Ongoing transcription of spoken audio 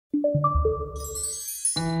My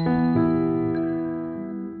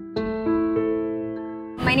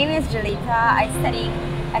name is Jiale Tao. I study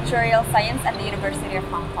actuarial science at the University of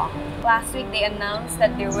Hong Kong. Last week they announced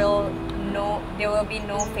that there will be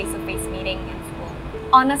no face-to-face meeting in school.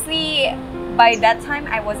 Honestly, by that time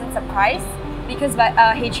I wasn't surprised because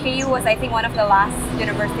HKU was, I think, one of the last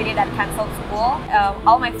university that cancelled school.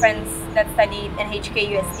 All my friends that studied in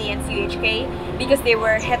HKUST and CUHK, because they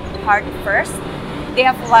were hit hard first, they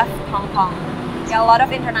have left Hong Kong. Yeah, a lot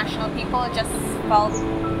of international people just felt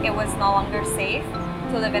it was no longer safe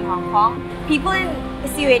to live in Hong Kong. People in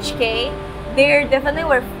CUHK, they definitely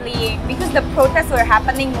were fleeing because the protests were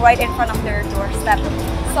happening right in front of their doorstep.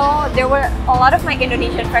 So there were a lot of my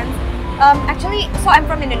Indonesian friends. Actually, so I'm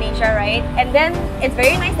from Indonesia, right? And then it's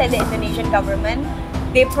very nice that the Indonesian government,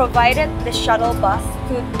 they provided the shuttle bus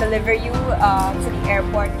to deliver you to the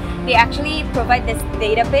airport. They actually provide this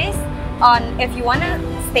database on if you want to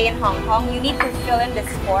stay in Hong Kong, you need to fill in this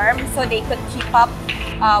form so they could keep up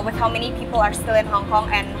with how many people are still in Hong Kong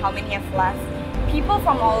and how many have left. People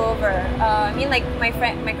from all over. I mean, like my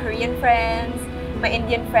Korean friends, my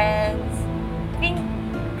Indian friends. I think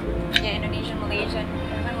Indonesian, Malaysian,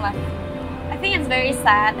 everyone left. I think it's very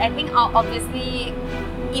sad. I think obviously,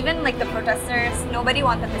 even like the protesters, nobody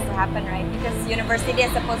wanted this to happen, right? Because university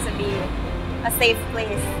is supposed to be a safe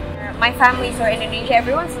place. My families who are in Indonesia,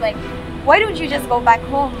 everyone's like, why don't you just go back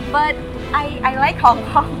home? But I like Hong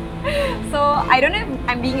Kong. So I don't know if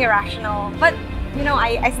I'm being irrational, but you know,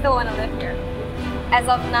 I still want to live here. As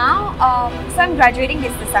of now, so I'm graduating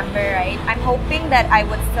this December, right? I'm hoping that I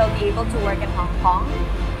would still be able to work in Hong Kong.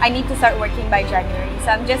 I need to start working by January, so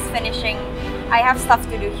I'm just finishing. I have stuff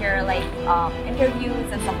to do here, like interviews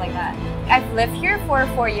and stuff like that. I've lived here for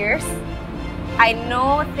 4 years. I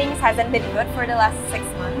know things hasn't been good for the last 6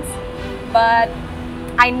 months, but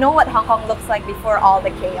I know what Hong Kong looks like before all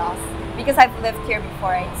the chaos because I've lived here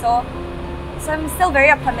before, right? So I'm still very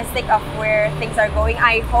optimistic of where things are going.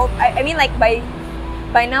 I hope, I mean, like by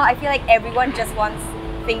now I feel like everyone just wants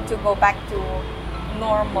things to go back to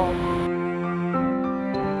normal.